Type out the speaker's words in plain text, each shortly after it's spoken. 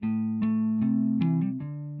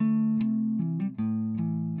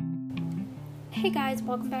Hey guys,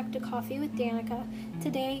 welcome back to Coffee with Danica.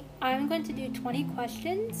 Today I'm going to do 20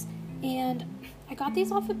 questions, and I got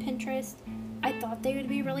these off of Pinterest. I thought they would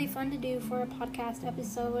be really fun to do for a podcast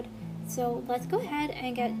episode, so let's go ahead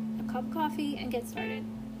and get a cup of coffee and get started.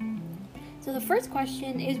 So the first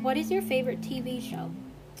question is, what is your favorite TV show?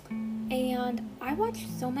 And I watch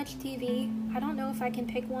so much TV, I don't know if I can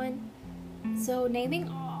pick one. So naming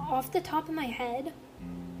off the top of my head,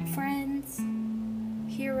 Friends,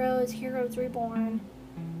 Heroes Reborn,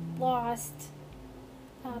 Lost,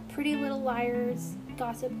 Pretty Little Liars,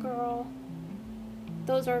 Gossip Girl.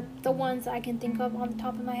 Those are the ones I can think of on the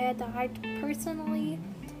top of my head that I personally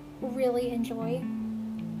really enjoy.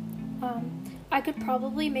 I could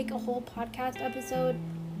probably make a whole podcast episode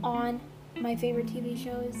on my favorite TV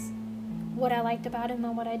shows, what I liked about them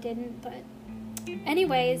and what I didn't, but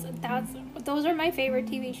anyways, those are my favorite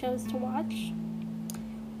TV shows to watch.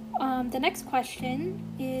 The next question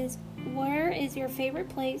is, where is your favorite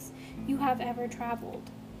place you have ever traveled?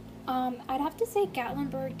 I'd have to say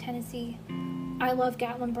Gatlinburg, Tennessee. I love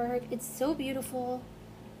Gatlinburg. It's so beautiful.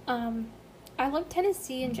 I love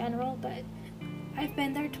Tennessee in general, but I've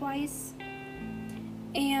been there twice.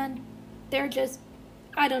 And they're just,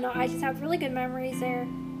 I don't know, I just have really good memories there.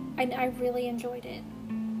 I really enjoyed it.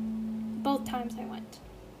 Both times I went.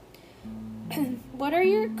 What are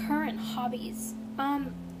your current hobbies?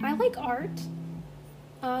 I like art.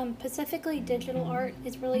 Specifically digital art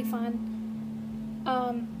is really fun.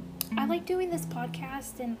 I like doing this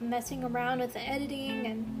podcast and messing around with the editing,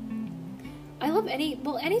 and I love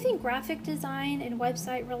anything graphic design and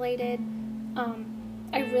website related.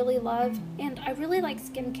 I really love, and I really like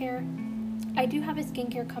skincare. I do have a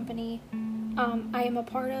skincare company I am a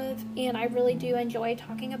part of, and I really do enjoy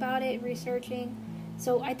talking about it, researching.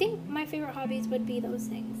 So I think my favorite hobbies would be those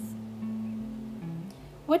things.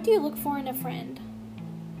 What do you look for in a friend?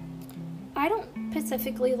 I don't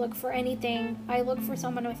specifically look for anything. I look for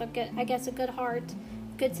someone with a good heart,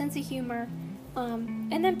 good sense of humor,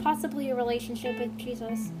 and then possibly a relationship with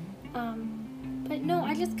Jesus. But no,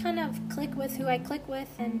 I just kind of click with who I click with,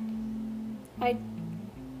 and I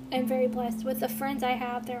am very blessed with the friends I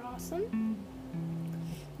have. They're awesome.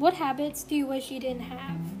 What habits do you wish you didn't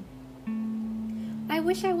have? I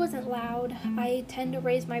wish I wasn't loud. I tend to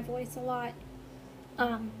raise my voice a lot.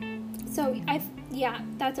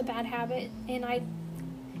 That's a bad habit, and I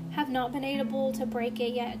have not been able to break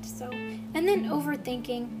it yet. So, and then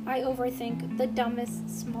overthinking. I overthink the dumbest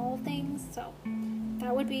small things, so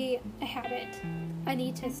that would be a habit I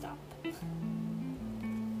need to stop.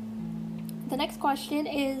 The next question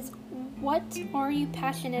is, what are you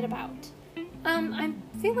passionate about? I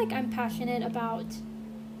feel like I'm passionate about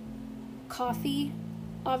coffee.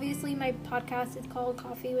 Obviously, my podcast is called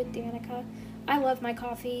Coffee with Danica. I love my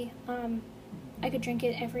coffee. I could drink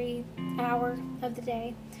it every hour of the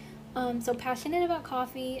day. So passionate about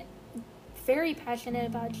coffee, very passionate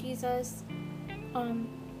about Jesus,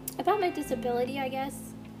 about my disability, I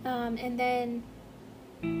guess, and then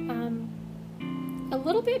a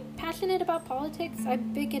little bit passionate about politics.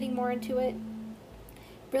 I've been getting more into it.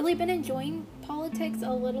 Really been enjoying politics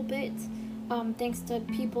a little bit, thanks to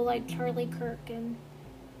people like Charlie Kirk and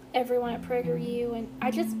everyone at PragerU, and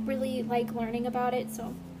I just really like learning about it,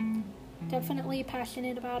 so definitely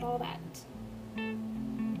passionate about all that.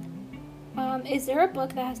 Is there a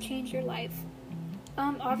book that has changed your life?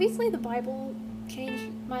 Obviously the Bible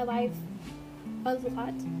changed my life a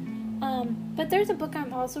lot, but there's a book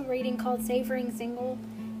I'm also reading called Savoring Single,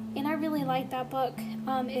 and I really like that book.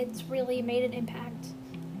 It's really made an impact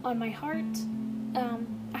on my heart.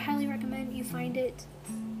 I highly recommend you find it.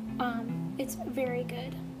 It's very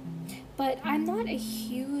good. But I'm not a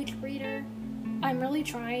huge reader. I'm really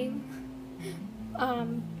trying.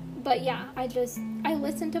 But yeah, I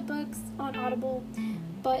listen to books on Audible,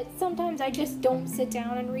 but sometimes I just don't sit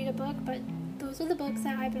down and read a book, but those are the books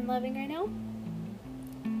that I've been loving right now.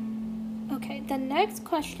 Okay, the next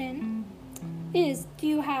question is, do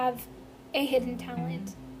you have a hidden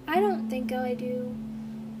talent? I don't think I do.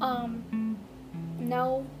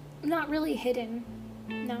 No, not really hidden.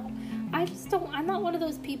 No. I'm not one of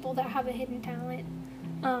those people that have a hidden talent.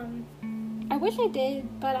 I wish I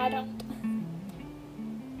did, but I don't.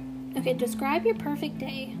 Okay, describe your perfect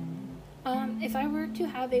day. If I were to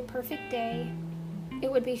have a perfect day,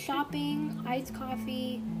 it would be shopping, iced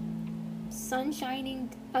coffee, a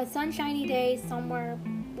sunshiny day somewhere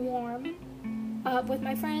warm, with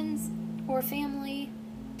my friends or family,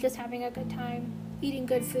 just having a good time, eating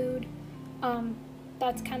good food.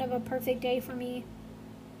 That's kind of a perfect day for me.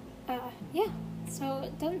 So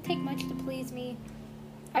it doesn't take much to please me.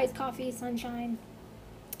 Iced coffee, sunshine,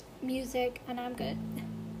 music, and I'm good.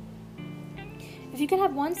 if you could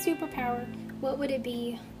have one superpower, what would it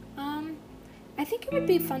be? I think it would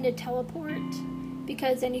be fun to teleport,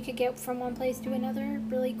 because then you could get from one place to another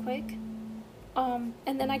really quick. And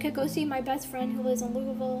then I could go see my best friend who lives in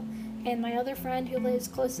Louisville and my other friend who lives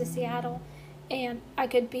close to Seattle, and I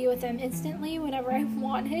could be with them instantly whenever I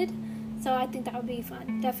wanted. So I think that would be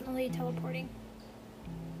fun. Definitely teleporting.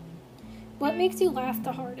 What makes you laugh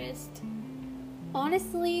the hardest?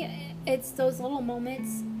 Honestly, it's those little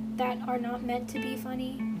moments that are not meant to be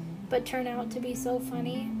funny, but turn out to be so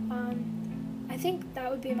funny. I think that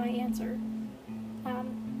would be my answer.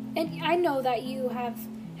 And I know that you have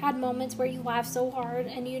had moments where you laugh so hard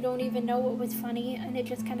and you don't even know what was funny and it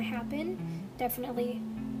just kind of happened. Definitely,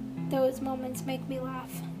 those moments make me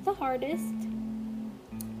laugh the hardest.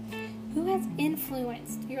 Who has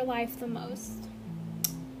influenced your life the most?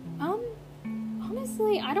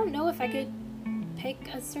 Honestly, I don't know if I could pick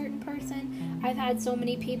a certain person. I've had so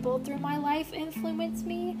many people through my life influence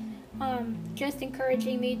me, just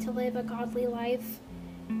encouraging me to live a godly life,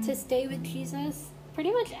 to stay with Jesus.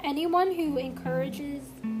 Pretty much anyone who encourages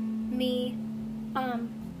me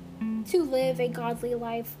to live a godly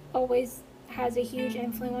life always has a huge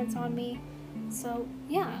influence on me. So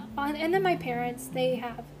yeah, and then my parents, they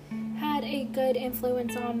have had a good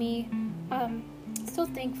influence on me. So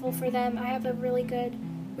thankful for them. I have a really good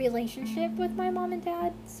relationship with my mom and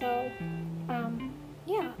dad, so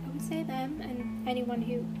yeah, I would say them and anyone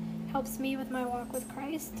who helps me with my walk with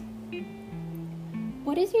Christ.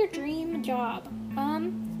 What is your dream job?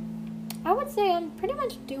 I would say I'm pretty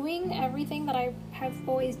much doing everything that I have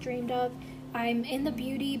always dreamed of. I'm in the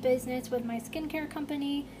beauty business with my skincare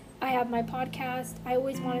company. I have my podcast. I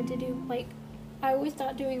always wanted to do, I always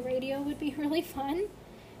thought doing radio would be really fun.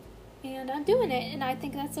 And I'm doing it, and I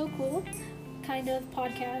think that's so cool. Kind of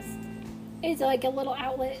podcast is like a little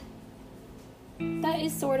outlet that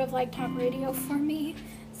is sort of like talk radio for me.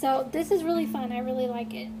 So this is really fun. I really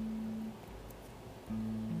like it.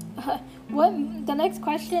 The next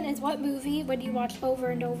question is, what movie would you watch over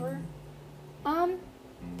and over?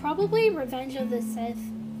 Probably Revenge of the Sith,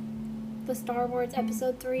 the Star Wars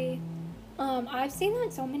Episode 3. I've seen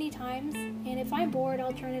that so many times, and if I'm bored,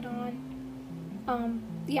 I'll turn it on.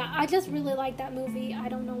 Yeah, I just really like that movie. I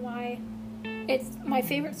don't know why. It's my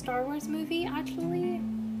favorite Star Wars movie, actually.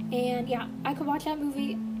 And yeah, I could watch that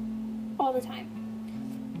movie all the time.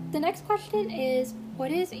 The next question is,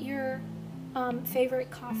 what is your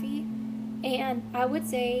favorite coffee? And I would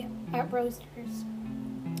say at Roasters.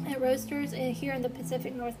 At Roasters here in the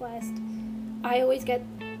Pacific Northwest, I always get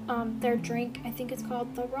their drink. I think it's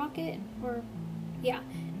called the Rocket,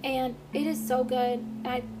 and it is so good.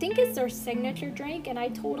 I think it's their signature drink, and I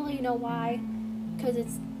totally know why, because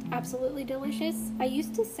it's absolutely delicious. I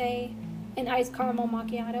used to say an iced caramel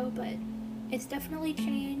macchiato, but it's definitely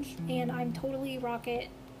changed, and I'm totally Rocket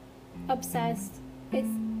obsessed. It's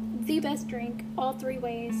the best drink, all three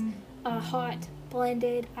ways, hot,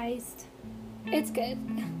 blended, iced. It's good.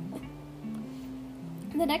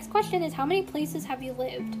 The next question is, how many places have you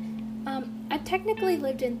lived? I've technically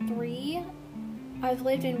lived in 3. I've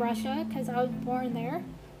lived in Russia because I was born there,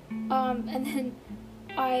 and then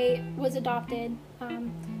I was adopted.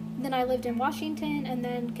 Then I lived in Washington, and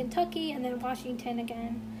then Kentucky, and then Washington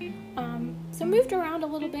again. So moved around a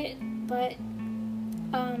little bit, but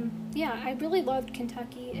yeah, I really loved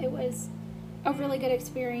Kentucky. It was a really good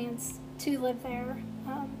experience to live there.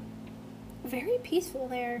 Very peaceful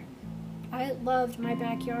there. I loved my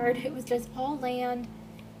backyard. It was just all land.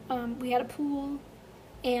 We had a pool,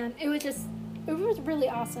 and it was really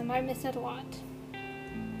awesome. I miss it a lot.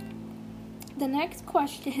 The next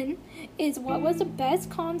question is, what was the best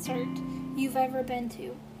concert you've ever been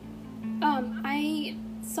to? I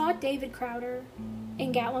saw David Crowder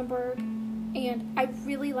in Gatlinburg, and I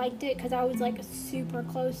really liked it because I was super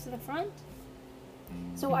close to the front.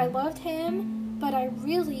 So I loved him, but I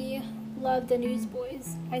really loved the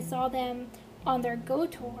Newsboys. I saw them on their Go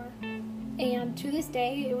Tour, and to this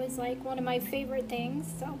day, it was one of my favorite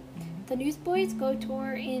things. So the Newsboys Go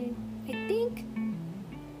Tour in,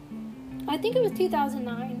 I think it was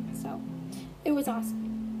 2009, so it was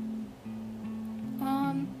awesome.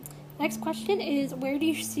 Next question is, where do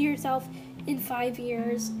you see yourself in 5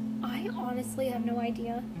 years? I honestly have no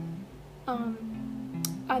idea.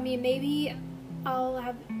 Maybe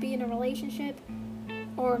I'll be in a relationship,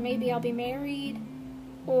 or maybe I'll be married,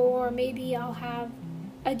 or maybe I'll have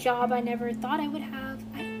a job I never thought I would have.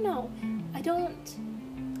 I don't know. I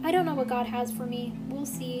don't know what God has for me. We'll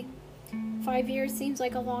see. 5 years seems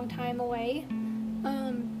like a long time away.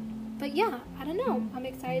 But yeah, I don't know. I'm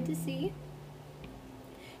excited to see.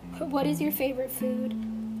 What is your favorite food?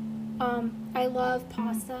 I love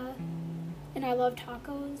pasta. and I love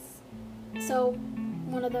tacos. So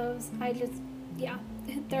one of those, yeah,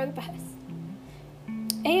 they're the best.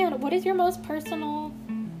 And what is your most personal,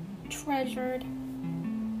 treasured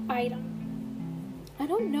item? I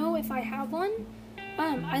don't know if I have one.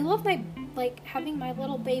 I love having my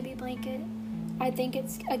little baby blanket. I think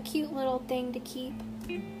it's a cute little thing to keep.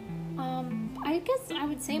 I guess I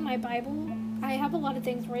would say my Bible. I have a lot of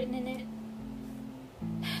things written in it.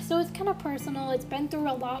 So it's kind of personal. It's been through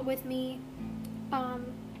a lot with me.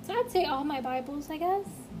 So I'd say all my Bibles, I guess.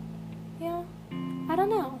 Yeah. I don't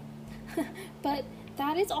know. But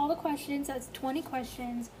that is all the questions. That's 20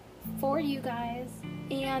 questions for you guys.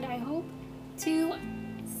 And I hope to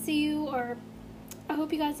see you, or I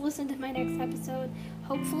hope you guys listen to my next episode.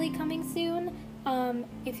 Hopefully coming soon.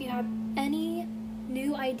 If you have any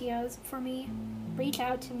new ideas for me, reach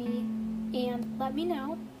out to me and let me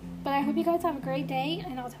know. But I hope you guys have a great day,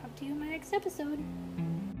 and I'll talk to you in my next episode.